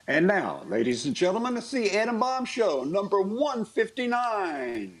And now, ladies and gentlemen, it's the Ed and Bob Show, number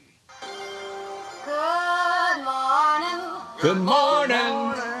 159. Good morning. Good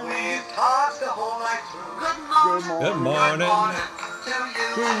morning. We've talked the whole night through. Good morning. Good morning. To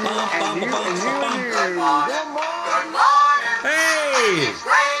you. To you and you and you and you. Good morning. Good morning. Hey, It's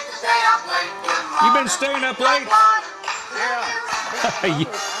great to stay up late. Good morning. you been staying up late? Yeah. I went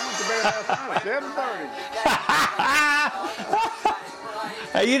to bed last night at 7:30.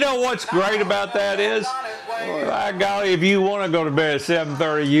 Hey, you know what's great about that is, by golly, if you want to go to bed at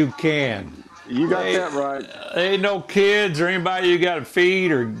 7:30, you can. You got that right. There ain't no kids or anybody you got to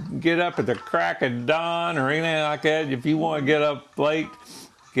feed or get up at the crack of dawn or anything like that. If you want to get up late,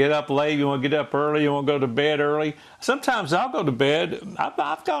 get up late. You want to get up early. You want to go to bed early. Sometimes I'll go to bed.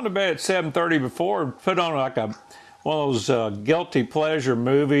 I've gone to bed at 7:30 before and put on like one of those guilty pleasure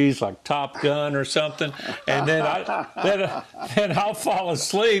movies like Top Gun or something, and then then I'll fall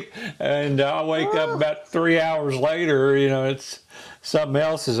asleep and I'll wake up about 3 hours later. You know, it's something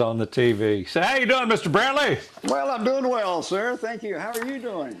else is on the TV. So how you doing, Mr. Brantley? Well, I'm doing well, sir. Thank you. How are you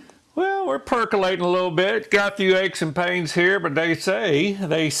doing? Well, we're percolating a little bit. Got a few aches and pains here, but they say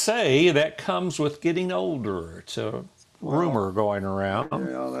that comes with getting older. It's a rumor going around.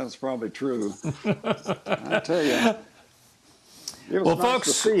 Yeah, that's probably true. I tell you. It was Well, nice folks,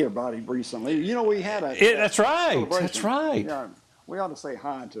 to see everybody recently. You know, we had a that's right. celebration. That's right. Yeah, we ought to say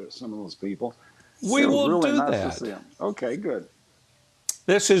hi to some of those people. We It was will really do nice that. to see them. Okay, good.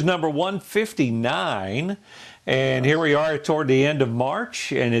 This is number 159, and here we are toward the end of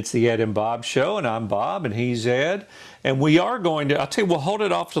March, and it's the Ed and Bob Show, and I'm Bob, and he's Ed, and we are going to, I'll tell you, we'll hold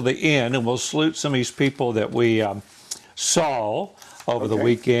it off to the end, and we'll salute some of these people that we saw over the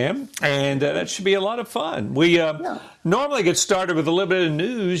weekend, and that should be a lot of fun. We normally get started with a little bit of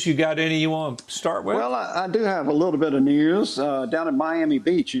news. You got any you want to start with? Well, I do have a little bit of news. Down at Miami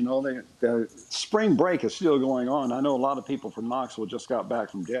Beach, you know, the spring break is still going on. I know a lot of people from Knoxville just got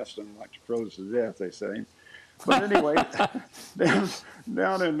back from Destin, like froze to death, they say. But anyway,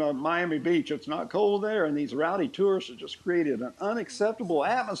 down in Miami Beach, it's not cold there, and these rowdy tourists have just created an unacceptable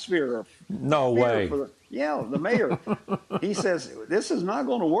atmosphere. No way. The mayor, he says, this is not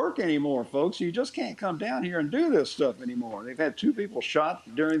going to work anymore, folks. You just can't come down here and do this stuff anymore. They've had 2 people shot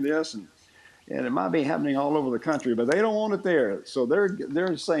during this, and it might be happening all over the country, but they don't want it there. So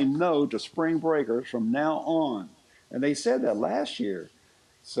they're saying no to spring breakers from now on. And they said that last year.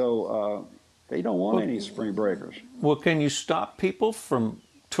 So they don't want any spring breakers. Well, can you stop people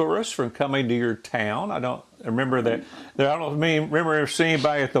tourists from coming to your town? I don't remember that. I don't remember seeing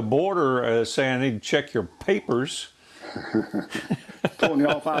anybody at the border saying I need to check your papers. Pulling you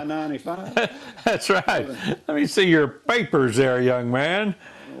off I-95. That's right. Let me see your papers there, young man.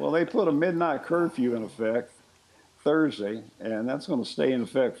 Well, they put a midnight curfew in effect Thursday, and that's going to stay in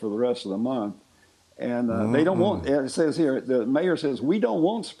effect for the rest of the month. And they don't want, it says here, the mayor says, we don't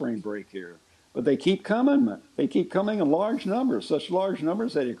want spring break here. But they keep coming. They keep coming in large numbers, such large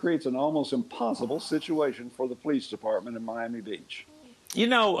numbers that it creates an almost impossible situation for the police department in Miami Beach. You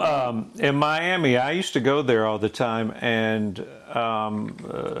know, in Miami, I used to go there all the time, and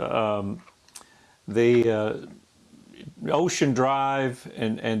the Ocean Drive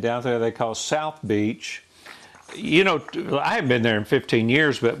and down there they call South Beach. You know, I haven't been there in 15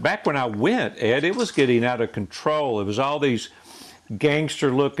 years, but back when I went, Ed, it was getting out of control. It was all these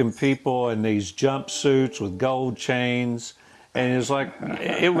gangster-looking people in these jumpsuits with gold chains, and it's like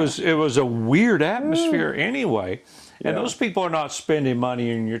it was a weird atmosphere anyway. And those people are not spending money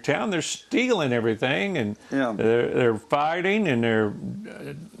in your town; they're stealing everything, and they're fighting and they're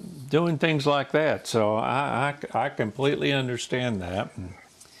doing things like that. So I completely understand that.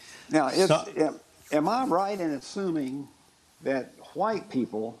 Now, am I right in assuming that white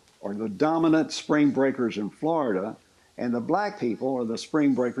people are the dominant spring breakers in Florida? And the black people are the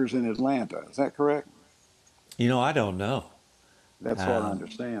spring breakers in Atlanta. Is that correct? You know, I don't know. That's what I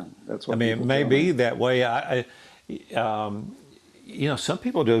understand. That's what I mean, it may be that way. You know, some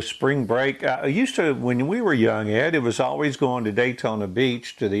people do spring break. I used to, when we were young, Ed, it was always going to Daytona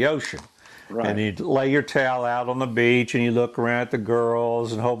Beach to the ocean. Right. And you'd lay your towel out on the beach and you look around at the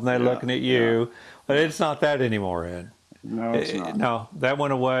girls and hoping they're looking at you. But it's not that anymore, Ed. No, it's not. No, that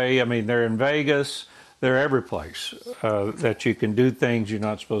went away. I mean, they're in Vegas. They're every place that you can do things you're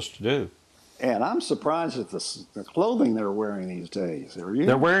not supposed to do. And I'm surprised at the clothing they're wearing these days. Are you?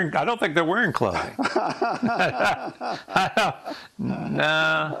 They're wearing. I don't think they're wearing clothing.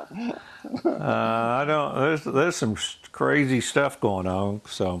 Nah, I don't. There's some crazy stuff going on.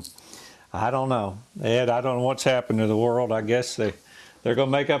 So I don't know, Ed. I don't know what's happened to the world. I guess they're going to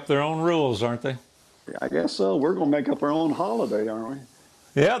make up their own rules, aren't they? I guess so. We're going to make up our own holiday, aren't we?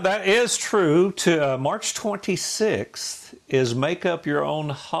 Yeah, that is true. To March 26th is Make Up Your Own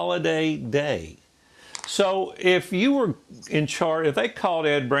Holiday Day. So if you were in charge, if they called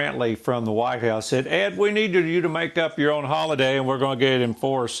Ed Brantley from the White House, said, Ed, we need you to make up your own holiday and we're going to get it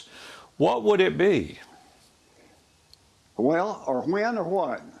enforced, what would it be? Well, or when or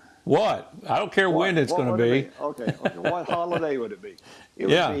what? What? I don't care when it's going to would be. it be? Okay. What holiday would it be? It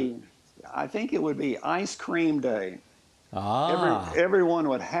would Yeah. be, I think it would be Ice Cream Day. Ah. Everyone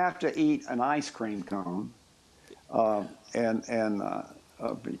would have to eat an ice cream cone, and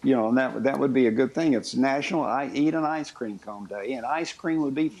you know, and that would be a good thing. It's National Eat an Ice Cream Cone Day, and ice cream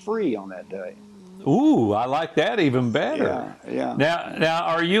would be free on that day. Ooh, I like that even better. Yeah. Now,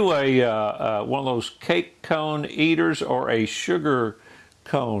 are you a one of those cake cone eaters or a sugar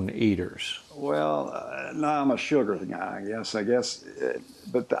cone eaters? Well, no, I'm a sugar guy, I guess.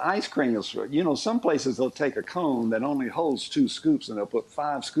 But the ice cream is, you know, some places they'll take a cone that only holds 2 scoops and they'll put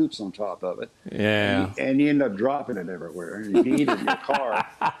 5 scoops on top of it. Yeah. And you end up dropping it everywhere. And you can eat it in your car.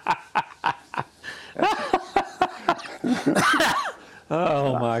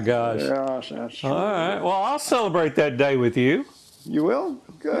 Oh my gosh. Gosh, that's true. All right. Well, I'll celebrate that day with you. You will?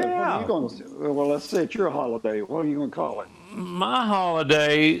 Good. Yeah. What are you going to do? Well, let's say it's your holiday. What are you going to call it? My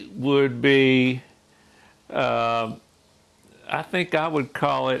holiday would be, I think I would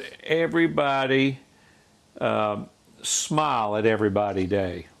call it Everybody Smile at Everybody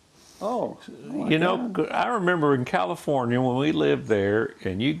Day. Oh, You know, I remember in California when we lived there,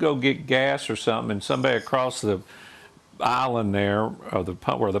 and you go get gas or something, and somebody across the island there, or the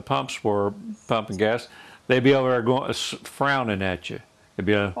pump where the pumps were pumping gas, they'd be over there going frowning at you. They'd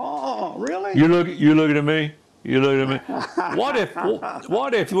be like, oh, really? you looking at me? You looking at me?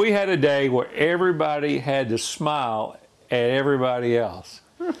 What if we had a day where everybody had to smile at everybody else?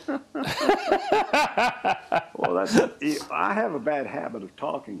 Well, I have a bad habit of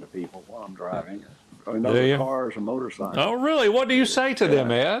talking to people while I'm driving, in Do other you? cars or motorcycles. Oh, really? What do you say to them,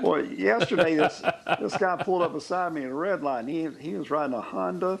 Ed? Well, yesterday this guy pulled up beside me at a red light, and he was riding a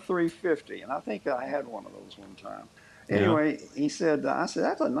Honda 350, and I think I had one of those one time. Anyway, he said, I said,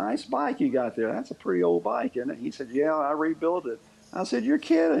 that's a nice bike you got there. That's a pretty old bike, isn't it? He said, yeah, I rebuilt it. I said, you're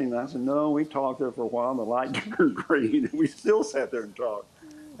kidding. I said, no, we talked there for a while, and the light turned green, and we still sat there and talked.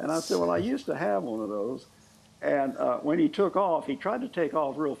 And I said, well, I used to have one of those. And when he took off, he tried to take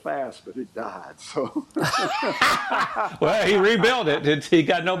off real fast, but it died. So, Well, he rebuilt it. He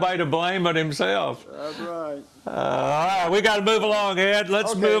got nobody to blame but himself. that's right. All right, we got to move along, Ed.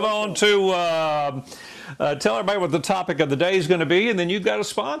 Let's move on to tell everybody what the topic of the day is going to be, and then you've got a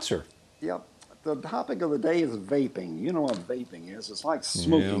sponsor. Yep. The topic of the day is vaping. You know what vaping is. It's like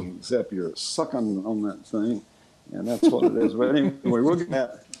smoking, except you're sucking on that thing, and that's what it is. But anyway, we'll get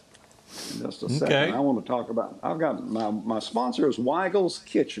that in just a second. Okay. I want to talk about, I've got my sponsor is Weigel's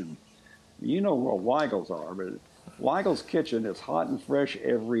Kitchen. You know what Weigel's are, but Weigel's Kitchen is hot and fresh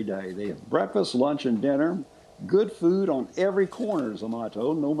every day. They have breakfast, lunch, and dinner. Good food on every corner is a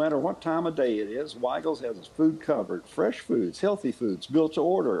motto. No matter what time of day it is, Weigel's has its food covered. Fresh foods, healthy foods, built to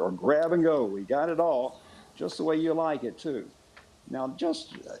order or grab and go. We got it all, just the way you like it too. Now,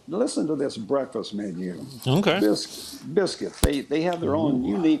 just listen to this breakfast menu. Okay. Biscuits. They have their own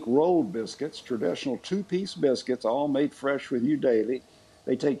unique rolled biscuits, traditional 2-piece biscuits, all made fresh with you daily.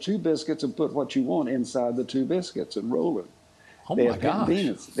 They take 2 biscuits and put what you want inside the 2 biscuits and roll it. Oh, They my have gosh.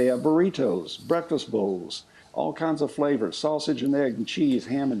 beans. They have burritos, breakfast bowls, all kinds of flavors, sausage and egg and cheese,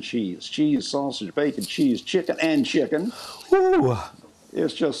 ham and cheese, sausage, bacon, cheese, chicken, and chicken. Ooh.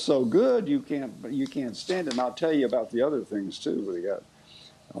 It's just so good you can't stand it. And I'll tell you about the other things too we got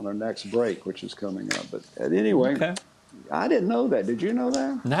on our next break, which is coming up. But anyway, Okay. I didn't know that. Did you know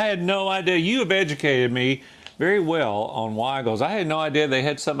that? I had no idea. You have educated me very well on Weigel's. I had no idea they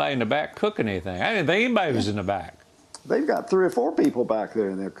had somebody in the back cooking anything. I didn't think anybody was in the back. They've got 3 or 4 people back there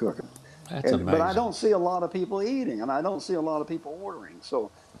and they're cooking. That's amazing. But I don't see a lot of people eating, and I don't see a lot of people ordering.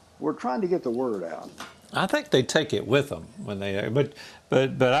 So we're trying to get the word out. I think they take it with them when they. But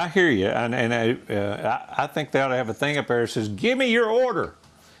I hear you, and I think they ought to have a thing up there that says, "Give me your order."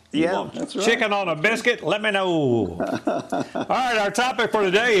 You Yeah, want that's right. chicken on a biscuit? Let me know. All right, our topic for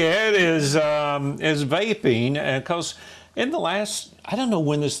today, Ed, is vaping, because in the last, I don't know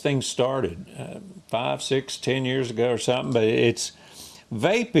when this thing started, 5, 6, 10 years ago or something, but it's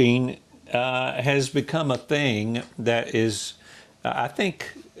vaping has become a thing that is, I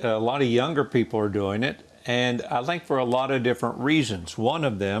think a lot of younger people are doing it, and I think for a lot of different reasons. One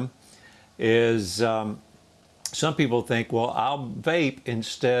of them is some people think, well, I'll vape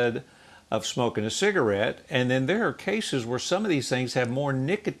instead of smoking a cigarette, and then there are cases where some of these things have more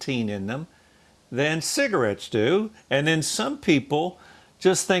nicotine in them than cigarettes do, and then some people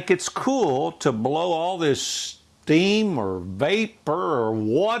just think it's cool to blow all this steam or vapor or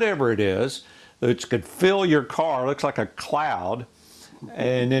whatever it is that could fill your car, looks like a cloud,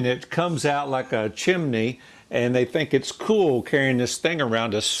 and then it comes out like a chimney, and they think it's cool carrying this thing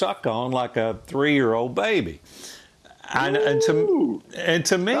around to suck on like a 3-year-old baby. And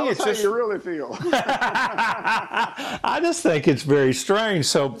to me, Tell us it's how just, you really feel. I just think it's very strange.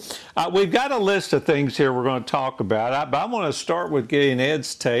 So we've got a list of things here we're going to talk about, but I want to start with getting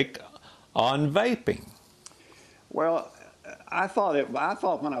Ed's take on vaping. Well, I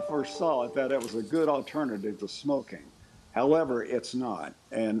thought when I first saw it that it was a good alternative to smoking. However, it's not.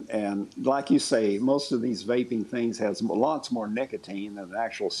 And like you say, most of these vaping things has lots more nicotine than the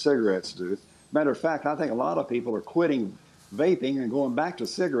actual cigarettes do. Matter of fact, I think a lot of people are quitting vaping and going back to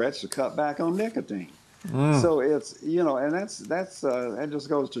cigarettes to cut back on nicotine. So it's, and that just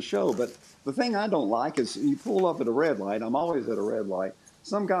goes to show. But the thing I don't like is you pull up at a red light. I'm always at a red light.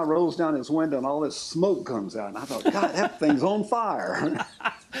 Some guy rolls down his window and all this smoke comes out. And I thought, God, that thing's on fire.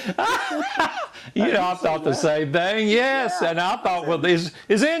 I thought the same thing. Yes, Yeah. and I thought, well, his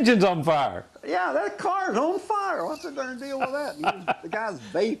engine's on fire. Yeah, that car's on fire. What's it going to deal with that? The guy's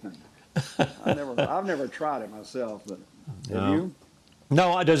vaping. I've never tried it myself, but have you?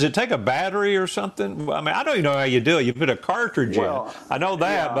 No, does it take a battery or something? I mean, I don't even know how you do it. You put a cartridge Well, in. I know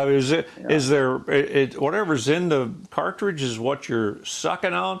that, yeah, but is there whatever's in the cartridge is what you're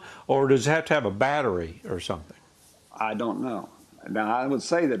sucking on, or does it have to have a battery or something? I don't know. Now I would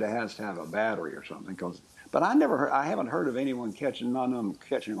say that it has to have a battery or something, but I haven't heard of anyone catching on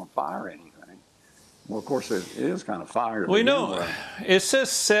fire or anything. Well, of course, it is kind of fire. Well, it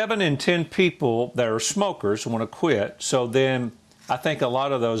says 7 in 10 people that are smokers want to quit. So then I think a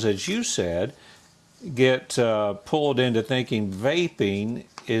lot of those, as you said, get pulled into thinking vaping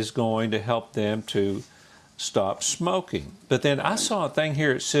is going to help them to stop smoking. But then I saw a thing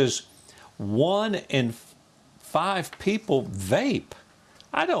here. It says 1 in 5 people vape.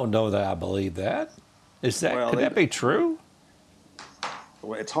 I don't know that I believe that. Could that be true?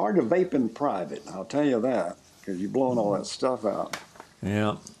 Well, it's hard to vape in private. I'll tell you that, because you're blowing all that stuff out.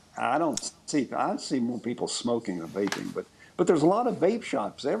 Yeah. I see more people smoking than vaping, but there's a lot of vape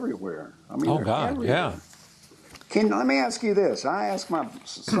shops everywhere. I mean, Oh they're God, everywhere. yeah. Let me ask you this. I asked my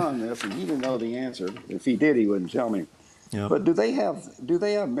son this, and he didn't know the answer. If he did, he wouldn't tell me. Yeah. But do they have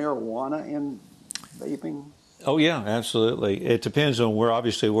marijuana in vaping? Oh yeah, absolutely. It depends on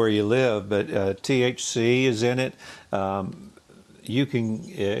obviously where you live, but THC is in it. You can,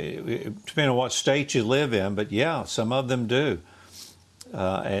 depending on what state you live in, but yeah, some of them do.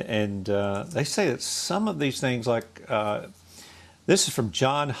 And they say that some of these things, like this is from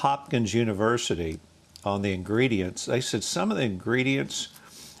Johns Hopkins University on the ingredients. They said some of the ingredients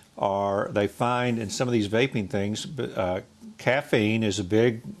they find in some of these vaping things, caffeine is a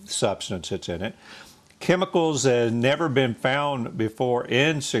big substance that's in it. Chemicals that have never been found before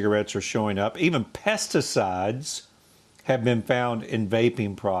in cigarettes are showing up. Even pesticides have been found in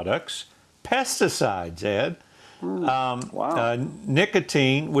vaping products. Pesticides, Ed. Wow.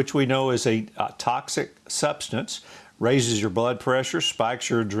 Nicotine, which we know is a toxic substance, raises your blood pressure,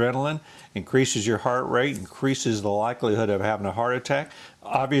 spikes your adrenaline, increases your heart rate, increases the likelihood of having a heart attack.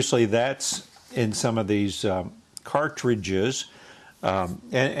 Obviously, that's in some of these cartridges.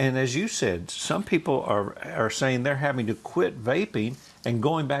 And as you said, some people are saying they're having to quit vaping and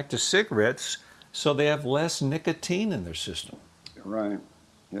going back to cigarettes so they have less nicotine in their system. Right.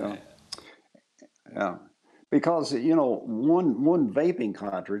 Yeah. Yeah. Because, one vaping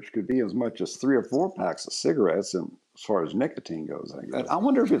cartridge could be as much as 3 or 4 packs of cigarettes, and as far as nicotine goes, I guess. I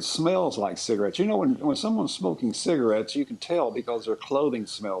wonder if it smells like cigarettes. When someone's smoking cigarettes, you can tell because their clothing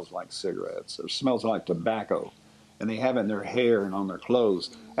smells like cigarettes or smells like tobacco, and they have it in their hair and on their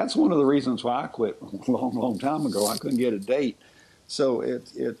clothes. That's one of the reasons why I quit a long, long time ago. I couldn't get a date. So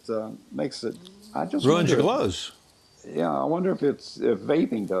it makes it, I just Ruins wonder your clothes. Yeah, I wonder if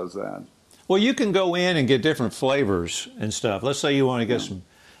vaping does that. Well, you can go in and get different flavors and stuff. Let's say you want to get some,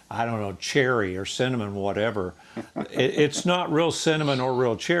 I don't know, cherry or cinnamon, whatever. It's not real cinnamon or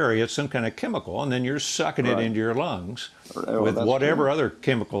real cherry. It's some kind of chemical, and then you're sucking it into your lungs with whatever other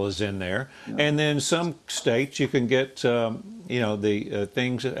chemical is in there. Yeah. And then some states you can get, the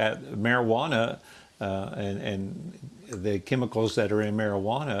things at marijuana and the chemicals that are in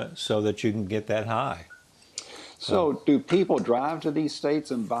marijuana so that you can get that high. So do people drive to these states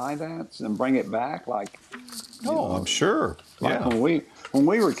and buy that and bring it back? I'm sure. Like when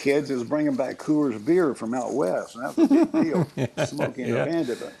we were kids, it was bringing back Coors beer from out west, and that was a big deal. Smoking a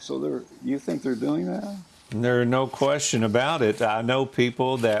bandit. So you think they're doing that? There's no question about it. I know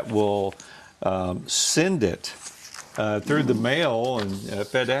people that will send it through the mail and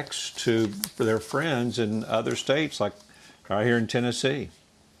FedEx for their friends in other states, like right here in Tennessee.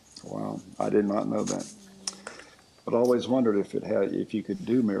 Wow, I did not know that. But I always wondered if you could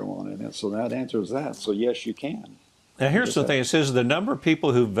do marijuana in it. So that answers that. So yes, you can. Now You here's just the thing: it says the number of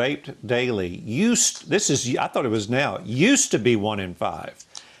people who vaped daily I thought it was now. It used to be 1 in 5.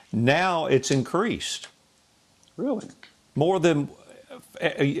 Now it's increased. really. More than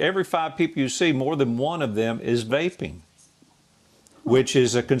every 5 people you see, more than one of them is vaping, which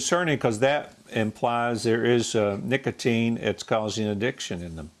is a concerning because that implies there is nicotine. It's causing addiction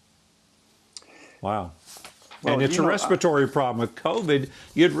in them. Wow. Well, And it's a respiratory problem. With COVID,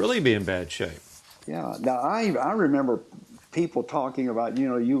 you'd really be in bad shape. Yeah. Now I remember people talking about,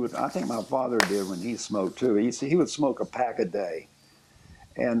 I think my father did when he smoked too. He would smoke a pack a day.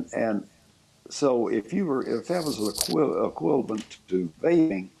 And so if that was equivalent to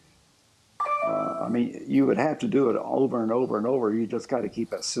vaping, I mean, you would have to do it over and over and over. You just got to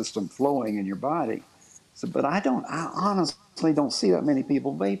keep that system flowing in your body. So, but I honestly don't see that many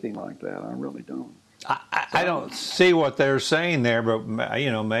people vaping like that. I really don't. I don't see what they're saying there, but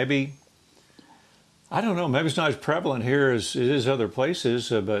maybe I don't know. Maybe it's not as prevalent here as it is other places.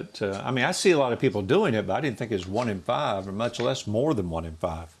 But I mean, I see a lot of people doing it, but I didn't think it's 1 in 5, or much less more than 1 in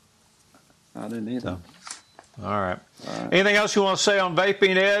 5. I didn't either. So, all right. Anything else you want to say on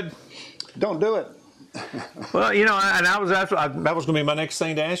vaping, Ed? Don't do it. Well, and that was going to be my next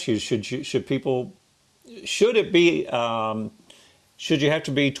thing to ask you. Should it be? Should you have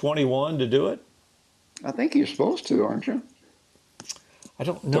to be 21 to do it? I think you're supposed to, aren't you? I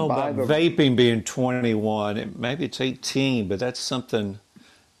don't know about vaping being 21. Maybe it's 18, but that's something.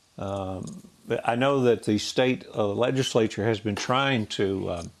 But I know that the state legislature has been trying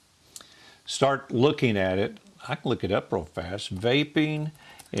to start looking at it. I can look it up real fast. Vaping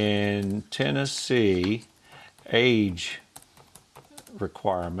in Tennessee age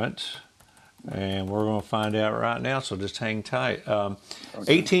requirement. And we're going to find out right now, so just hang tight. Okay.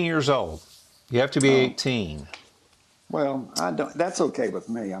 18 years old. You have to be 18. Well, I don't. That's okay with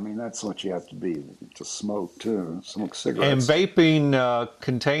me. I mean, that's what you have to be to smoke too. Smoke cigarettes. And vaping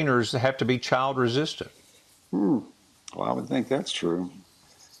containers have to be child resistant. Well, I would think that's true.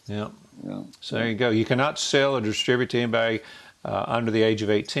 Yeah. Yeah. So there you go. You cannot sell or distribute to anybody under the age of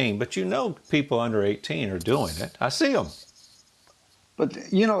 18. But people under 18 are doing it. I see them. But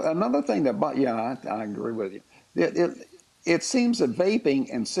another thing I agree with you. It seems that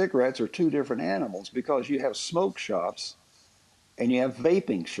vaping and cigarettes are two different animals because you have smoke shops and you have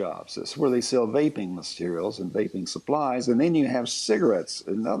vaping shops. That's where they sell vaping materials and vaping supplies, and then you have cigarettes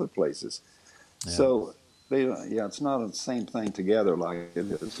in other places. Yeah. So it's not the same thing together like it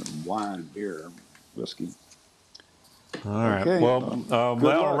is in wine, beer, whiskey. All right. Okay. Well,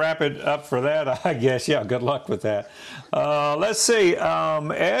 that'll wrap it up for that, I guess. Yeah, good luck with that. Let's see.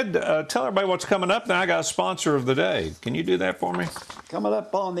 Ed, tell everybody what's coming up. Now, I got a sponsor of the day. Can you do that for me? Coming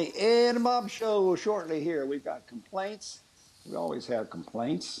up on the Ed and Bob Show shortly here, we've got complaints. We always have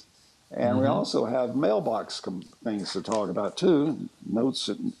complaints. And we also have mailbox things to talk about, too. Notes,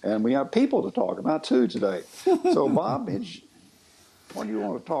 and we have people to talk about, too, today. So, Bob, what do you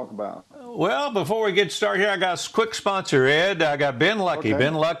want to talk about? Well, before we get started here, I got a quick sponsor, Ed. I got Ben Lucky. Okay.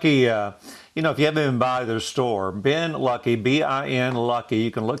 Ben Lucky, if you haven't been by their store, Ben Lucky, B-I-N Lucky,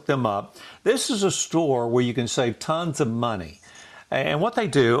 you can look them up. This is a store where you can save tons of money. And what they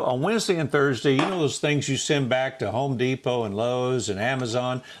do on Wednesday and Thursday, those things you send back to Home Depot and Lowe's and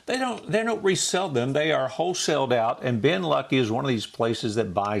Amazon, they don't resell them. They are wholesaled out, and Ben Lucky is one of these places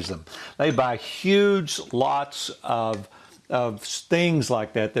that buys them. They buy huge lots of things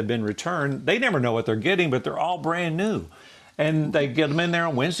like that have been returned. They never know what they're getting, but they're all brand new. And they get them in there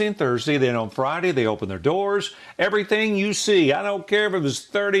on Wednesday and Thursday. Then on Friday, they open their doors. Everything you see, I don't care if it was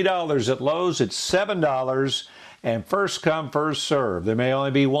 $30 at Lowe's, it's $7. And first come, first serve. There may only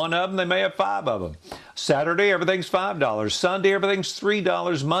be one of them. They may have 5 of them. Saturday, everything's $5. Sunday, everything's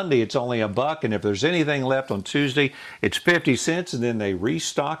 $3. Monday, it's only $1. And if there's anything left on Tuesday, it's 50 cents. And then they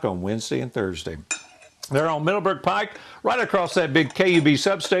restock on Wednesday and Thursday. They're on Middlebrook Pike, right across that big KUB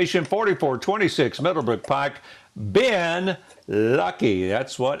substation, 4426 Middlebrook Pike. Ben Lucky.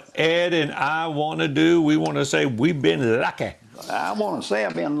 That's what Ed and I want to do. We want to say we've been lucky. I want to say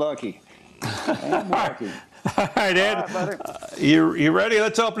I've been lucky. I'm lucky. All right, Ed. All right, buddy. You ready?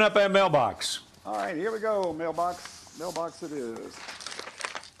 Let's open up that mailbox. All right, here we go. Mailbox. Mailbox it is.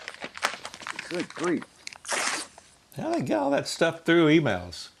 Good grief. How they get all that stuff through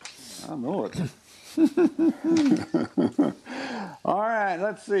emails? I know it. All right,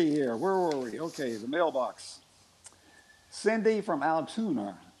 let's see here. Where were we? Okay, the mailbox. Cindy from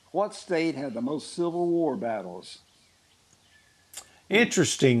Altoona. What state had the most Civil War battles?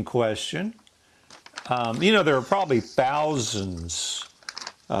 Interesting question. There are probably thousands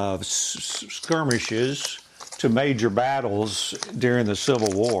of skirmishes to major battles during the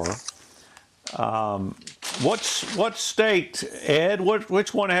Civil War. What state, Ed?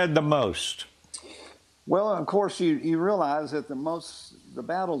 Which one had the most? Well, of course, you realize that the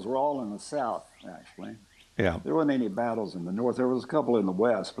battles were all in the South, actually. Yeah. There wasn't any battles in the North. There was a couple in the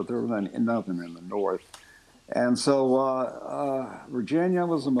West, but there was nothing in the North. And so Virginia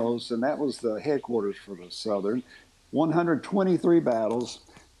was the most, and that was the headquarters for the Southern. 123 battles.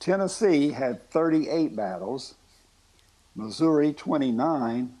 Tennessee had 38 battles. Missouri,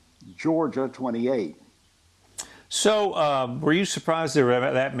 29. Georgia, 28. So, were you surprised there were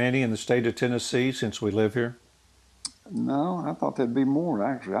that many in the state of Tennessee since we live here? No, I thought there'd be more,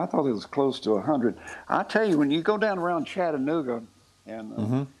 actually. I thought it was close to 100. I tell you, when you go down around Chattanooga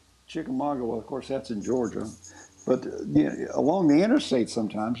and Chickamauga, well, of course, that's in Georgia. But along the interstate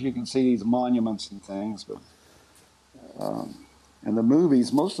sometimes you can see these monuments and things. But and the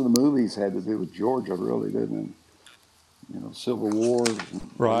movies, most of the movies had to do with Georgia, really, didn't it? Civil War.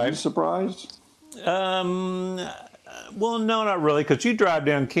 Right. Are you surprised? Well, no, not really, because you drive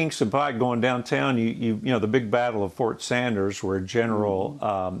down Kingston Pike going downtown. You know the big battle of Fort Sanders, where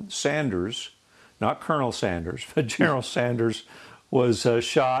General Sanders, not Colonel Sanders, but General Sanders was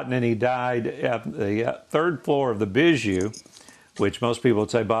shot, and then he died at the third floor of the Bijou, which most people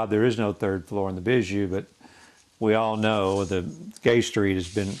would say, Bob, there is no third floor in the Bijou, but we all know the Gay Street has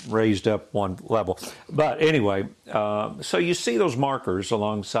been raised up one level. But anyway, so you see those markers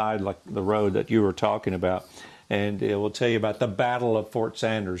alongside like the road that you were talking about, and it will tell you about the Battle of Fort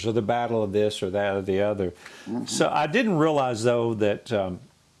Sanders or the Battle of this or that or the other. So I didn't realize, though, that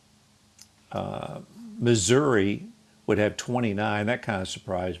Missouri would have 29. That kind of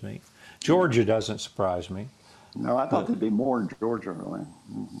surprised me. Georgia doesn't surprise me. No, I thought there'd be more in Georgia, really.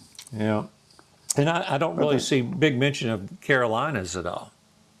 Yeah. And I don't really see big mention of Carolinas at all.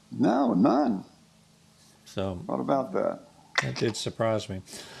 No, none. So what about that? That did surprise me.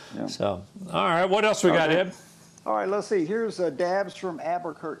 Yeah. So, all right, what else we got, Ed? All right, let's see. Here's Dabs from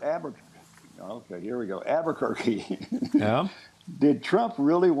Albuquerque. Okay, here we go. Albuquerque. Yeah. Did Trump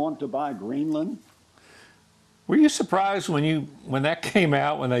really want to buy Greenland? Were you surprised when that came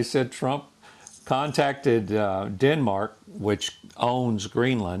out, when they said Trump contacted Denmark, which owns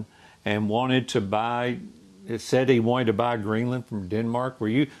Greenland, and wanted to buy? It said he wanted to buy Greenland from Denmark.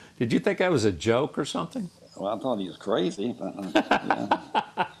 Did you think that was a joke or something? Well, I thought he was crazy.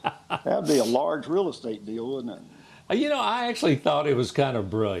 That'd be a large real estate deal, wouldn't it? I actually thought it was kind of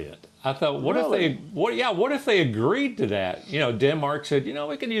brilliant. I thought, what if they agreed to that? Denmark said,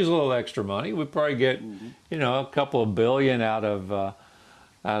 we could use a little extra money. We'd probably get, a couple of billion out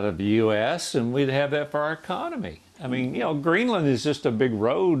of the U.S. and we'd have that for our economy. I mean, Greenland is just a big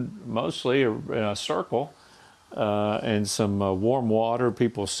road, mostly in a circle, and some warm water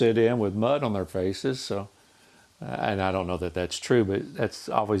people sit in with mud on their faces. So, and I don't know that that's true, but that's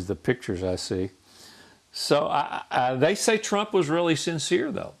always the pictures I see. So they say Trump was really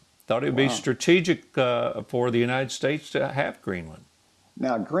sincere, though. Thought it would be strategic for the United States to have Greenland.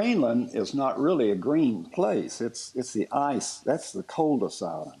 Now, Greenland is not really a green place. It's the ice. That's the coldest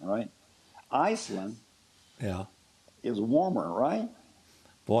island, right? Iceland is warmer, right?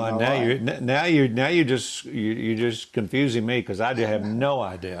 Boy, you're just confusing me, because I have no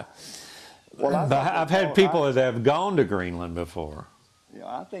idea. Well, I've had people that have gone to Greenland before. Yeah,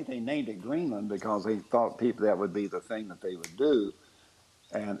 I think they named it Greenland because they thought that would be the thing that they would do,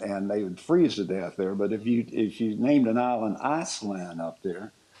 and they would freeze to death there. But if you named an island Iceland up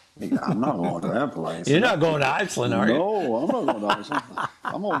there, I'm not going to that place. You're not going to Iceland, are you? No, I'm not going to Iceland.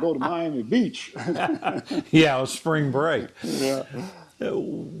 I'm going to go to Miami Beach. Yeah, spring break. Yeah.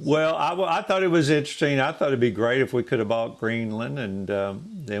 Well, I thought it was interesting. I thought it'd be great if we could have bought Greenland, and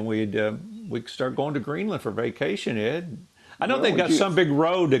then we could start going to Greenland for vacation, Ed. I know they've got some big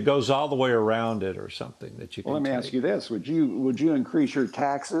road that goes all the way around it or something that you can Well, let me ask you this. Would you increase your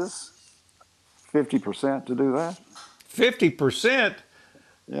taxes 50% to do that? 50%?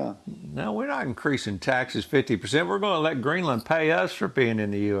 Yeah. No, we're not increasing taxes 50%. We're going to let Greenland pay us for being in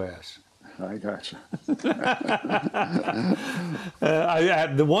the U.S. I got you.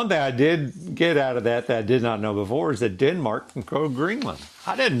 The one thing I did get out of that I did not know before is that Denmark can grow Greenland.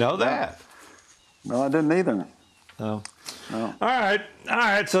 I didn't know that. No, I didn't either. Oh. No. All right.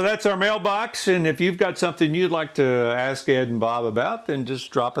 So that's our mailbox. And if you've got something you'd like to ask Ed and Bob about, then just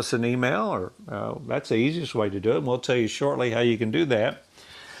drop us an email, or that's the easiest way to do it. And we'll tell you shortly how you can do that.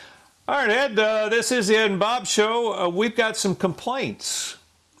 All right, Ed, this is the Ed and Bob Show. We've got some complaints.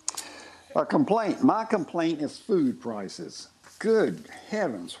 A complaint. My complaint is food prices. Good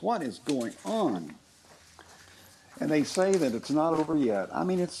heavens, what is going on? And they say that it's not over yet. I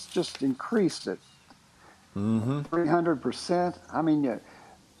mean, it's just increased at 300%. I mean,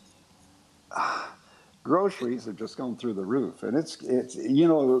 groceries have just gone through the roof. And it's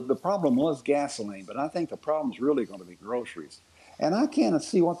the problem was gasoline, but I think the problem's really going to be groceries. And I can't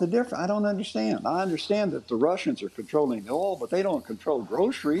see what the difference. I don't understand. I understand that the Russians are controlling the oil, but they don't control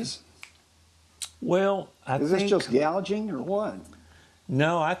groceries. Well, Is this just gouging or what?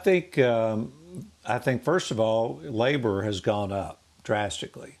 No, I think first of all, labor has gone up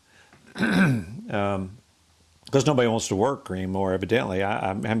drastically because nobody wants to work anymore. Evidently, I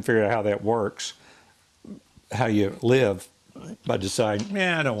haven't figured out how that works. How you live by deciding,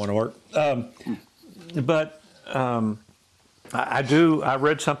 I don't want to work. But I do. I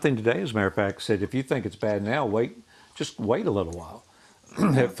read something today, as a matter of fact, said if you think it's bad now, just wait a little while.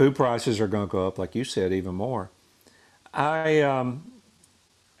 That food prices are going to go up, like you said, even more. And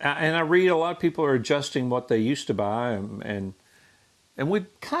I read a lot of people are adjusting what they used to buy, and we've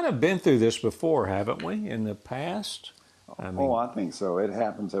kind of been through this before, haven't we, in the past? I think so. It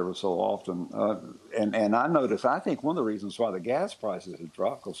happens ever so often. And I notice, I think one of the reasons why the gas prices have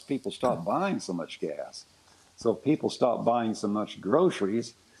dropped because people stopped buying so much gas. So if people stop buying so much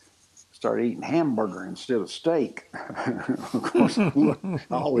groceries, start eating hamburger instead of steak. Of course, I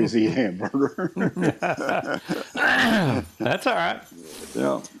always eat hamburger. That's all right.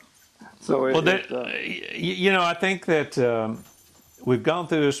 Yeah. So I think that we've gone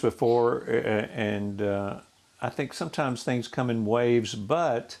through this before, and I think sometimes things come in waves,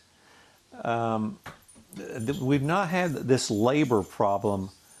 but we've not had this labor problem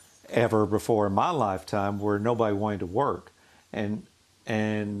ever before in my lifetime where nobody wanted to work. And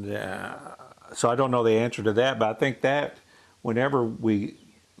so I don't know the answer to that, but I think that whenever we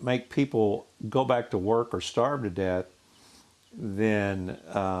make people go back to work or starve to death, then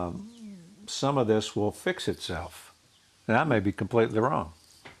some of this will fix itself. And I may be completely wrong.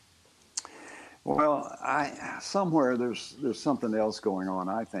 Well, somewhere there's something else going on.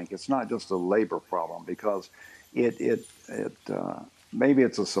 I think it's not just a labor problem because maybe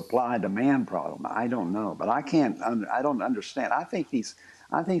it's a supply demand problem. I don't know, but I don't understand. I think these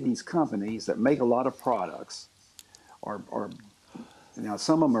companies that make a lot of products are now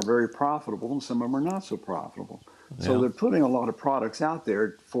some of them are very profitable and some of them are not so profitable. Yeah. So they're putting a lot of products out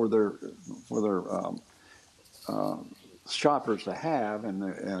there for their shoppers to have, and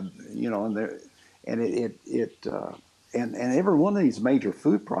every one of these major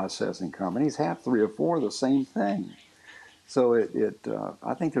food processing companies have 3 or 4 of the same thing. So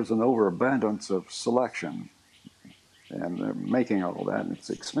I think there's an overabundance of selection, and they're making all that, and it's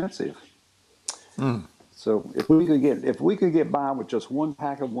expensive. Mm. So if we could get by with just one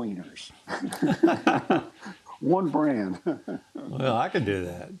pack of wieners, one brand. Well, I could do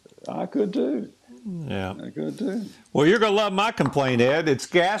that. I could too. Yeah, I could too. Well, you're gonna love my complaint, Ed. It's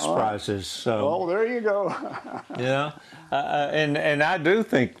gas prices. So. There you go. Yeah, and I do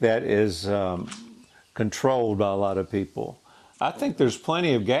think that is controlled by a lot of people. I think there's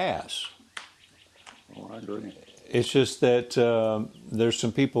plenty of gas. Oh, I agree. It's just that there's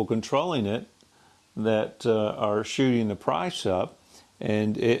some people controlling it that are shooting the price up,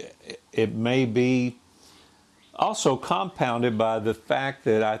 and it may be also compounded by the fact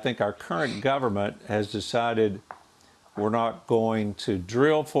that I think our current government has decided we're not going to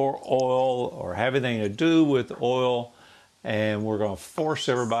drill for oil or have anything to do with oil, and we're going to force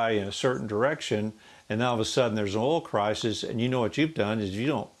everybody in a certain direction, and all of a sudden there's an oil crisis, and you know what you've done is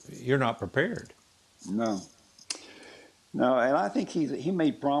you're not prepared. No, and I think he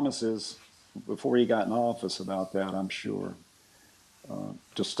made promises before he got in office about that, I'm sure,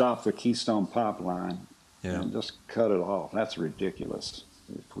 to stop the Keystone Pipeline. Yeah. And just cut it off. That's ridiculous.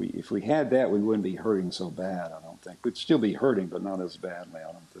 If we had that, we wouldn't be hurting so bad, I don't think. We'd still be hurting, but not as badly,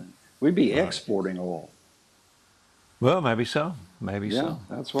 I don't think. We'd be exporting oil. Well, maybe so. So. Yeah,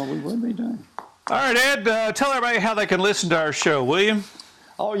 that's what we would be doing. All right, Ed, tell everybody how they can listen to our show, will you?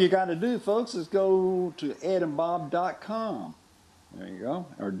 All you got to do, folks, is go to EdandBob.com. There you go.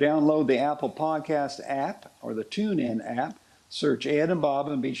 Or download the Apple Podcast app or the TuneIn app. Search Ed and Bob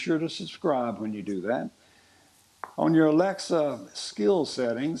and be sure to subscribe when you do that. On your Alexa skill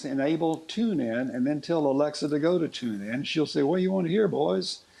settings, enable TuneIn, and then tell Alexa to go to TuneIn. She'll say, what do you want to hear,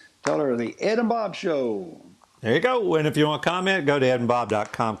 boys? Tell her the Ed and Bob Show. There you go. And if you want to comment, go to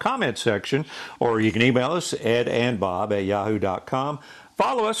EdandBob.com comment section, or you can email us, edandbob@yahoo.com.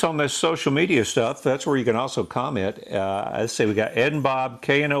 Follow us on this social media stuff. That's where you can also comment. Let's see, we got Ed and Bob,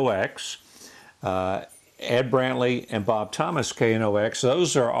 KNOX, Ed Brantley and Bob Thomas, KNOX.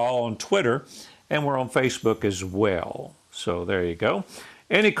 Those are all on Twitter. And we're on Facebook as well. So there you go.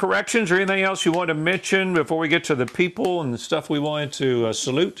 Any corrections or anything else you want to mention before we get to the people and the stuff we wanted to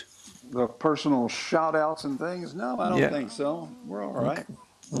salute? The personal shout outs and things? No, I don't Yeah. think so. We're all right.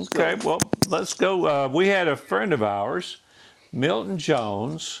 Let's Okay, go. well, let's go. We had a friend of ours, Milton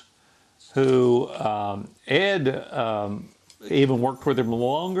Jones, who Ed even worked with him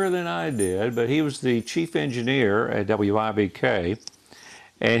longer than I did, but he was the chief engineer at WIBK,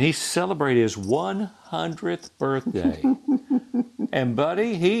 and he celebrated his 100th birthday. And,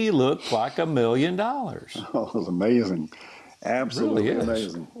 buddy, he looked like $1 million. Oh, it was amazing. Absolutely Really is.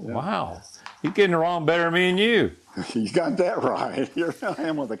 amazing. Yeah. Wow. He's getting along better than me and you. You got that right. Here I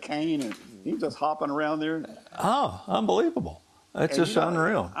am with a cane, and he's just hopping around there. Oh, unbelievable. That's And, just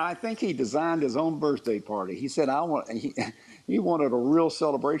unreal. I think he designed his own birthday party. He said, he wanted a real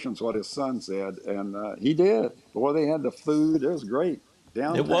celebration, is what his son said. And he did. Boy, they had the food. It was great.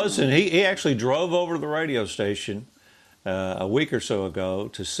 Downtown. It was, and he actually drove over to the radio station a week or so ago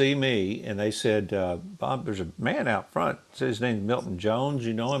to see me, and they said, Bob, there's a man out front. His name's Milton Jones.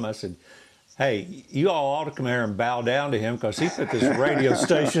 You know him? I said, hey, you all ought to come here and bow down to him because he put this radio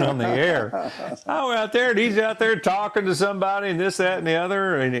station on the air. I went out there, and he's out there talking to somebody and this, that, and the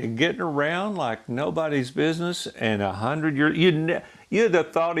other, and getting around like nobody's business. And 100 years, you'd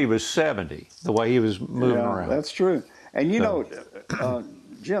have thought he was 70 the way he was moving around. That's true. And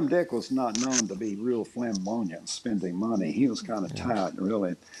Jim Dick was not known to be real flamboyant spending money. He was kind of tight,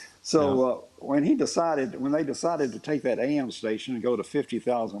 really. So when they decided to take that AM station and go to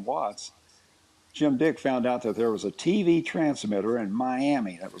 50,000 watts, Jim Dick found out that there was a TV transmitter in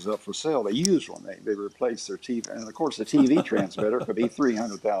Miami that was up for sale. They used one. They replaced their TV. And, of course, the TV transmitter could be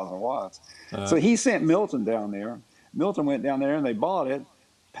 300,000 watts. So he sent Milton down there. Milton went down there, and they bought it,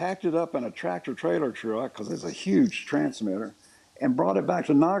 packed it up in a tractor-trailer truck because it's a huge transmitter, and brought it back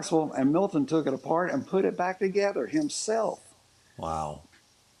to Knoxville, and Milton took it apart and put it back together himself. Wow.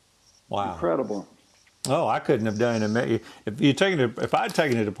 Incredible. Oh, I couldn't have done it. If I'd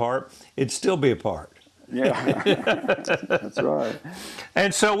taken it apart, it'd still be apart. Yeah, that's right.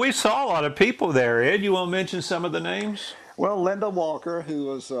 And so we saw a lot of people there. Ed, you want to mention some of the names? Well, Linda Walker, who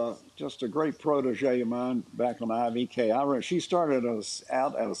was just a great protege of mine back on IVK. She started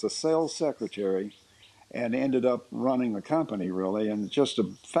out as a sales secretary and ended up running the company, really, and just a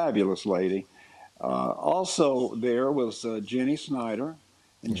fabulous lady. Also there was Jenny Snyder.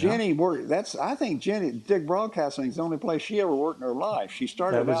 And Jenny worked. I think Dick Broadcasting is the only place she ever worked in her life. She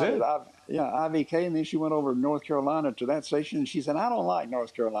started out at IVK, and then she went over to North Carolina to that station. And she said, "I don't like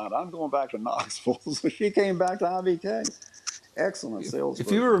North Carolina. I'm going back to Knoxville." So she came back to IVK. Excellent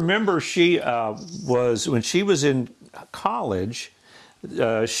salesperson. If you remember, she was when she was in college.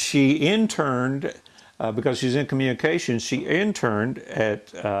 She interned because she's in communications. She interned at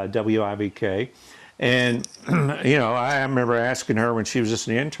WIVK. And, I remember asking her when she was just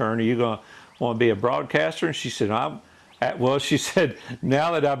an intern, are you going to want to be a broadcaster? And she said, she said, now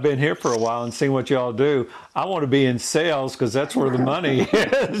that I've been here for a while and seen what y'all do, I want to be in sales because that's where the money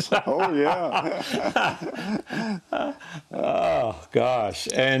is. Oh, yeah. Oh, gosh.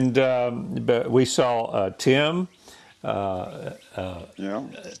 And but we saw Tim. Tim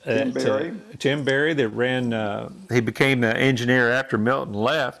Berry. Tim Berry that ran, he became the engineer after Milton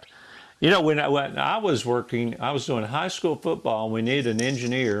left. When I was working, I was doing high school football, and we needed an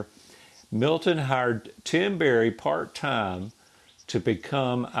engineer. Milton hired Tim Berry part-time to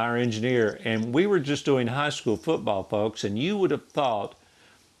become our engineer, and we were just doing high school football, folks, and you would have thought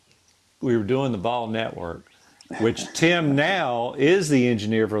we were doing the Vol Network, which Tim now is the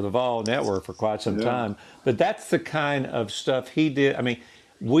engineer for the Vol Network for quite some time, but that's the kind of stuff he did. I mean,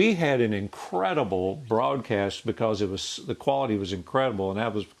 we had an incredible broadcast because the quality was incredible, and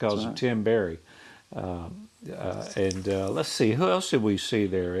that was because of Tim Berry. Let's see, who else did we see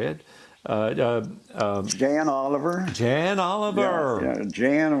there, Ed? Jan Oliver. Jan Oliver. Yeah,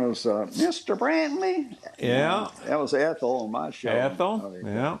 Jan was Mr. Brantley. Yeah. That was Ethel on my show. Ethel,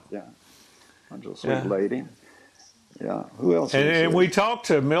 yeah. Such a sweet lady. Yeah. Who else? And we talked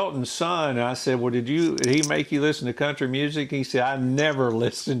to Milton's son. And I said, "Well, did he make you listen to country music?" He said, "I never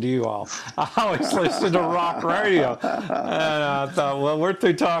listened to you all. I always listened to rock radio." And I thought, "Well, we're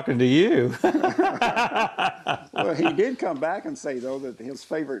through talking to you." Well, he did come back and say though that his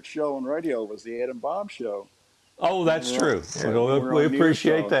favorite show on radio was the Ed and Bob show. Oh, that's true. We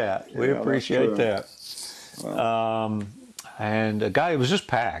appreciate that. We appreciate that. Well, and a guy, it was just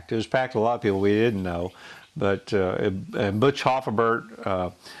packed. It was packed with a lot of people we didn't know. But and Butch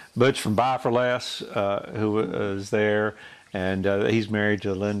Hoffenbert, Butch from Buy for Less, who was there, and he's married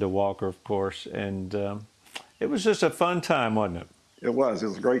to Linda Walker, of course. And it was just a fun time, wasn't it? It was. It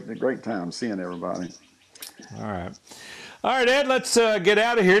was a great time seeing everybody. All right. All right, Ed, let's get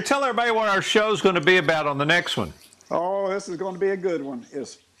out of here. Tell everybody what our show's going to be about on the next one. Oh, this is going to be a good one.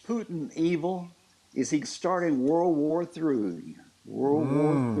 Is Putin evil? Is he starting World War III? World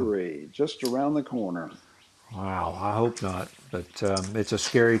War III, just around the corner. Wow, I hope not, but it's a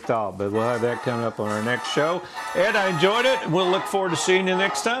scary thought. But we'll have that coming up on our next show. Ed, I enjoyed it, and we'll look forward to seeing you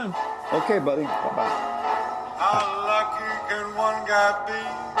next time. Okay, buddy. Bye-bye. How lucky can one guy be?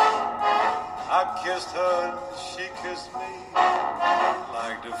 I kissed her and she kissed me.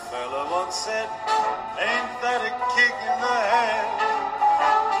 Like the fella once said, ain't that a kick in the head?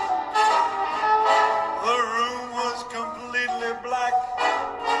 The room was completely black.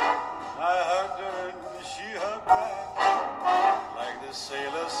 I hugged her and she hugged back. Like the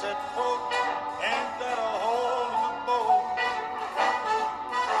sailor said, quote, ain't that a hole in the boat?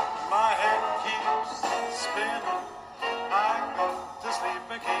 My head keeps spinning. I go to sleep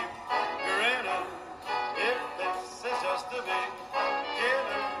and keep grinning. If this is just the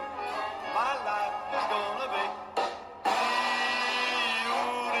beginning, my life is gonna be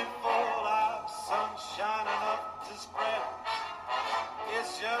beautiful. I've sunshine enough to spread.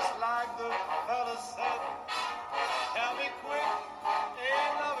 It's just like the fella said. Tell me quick.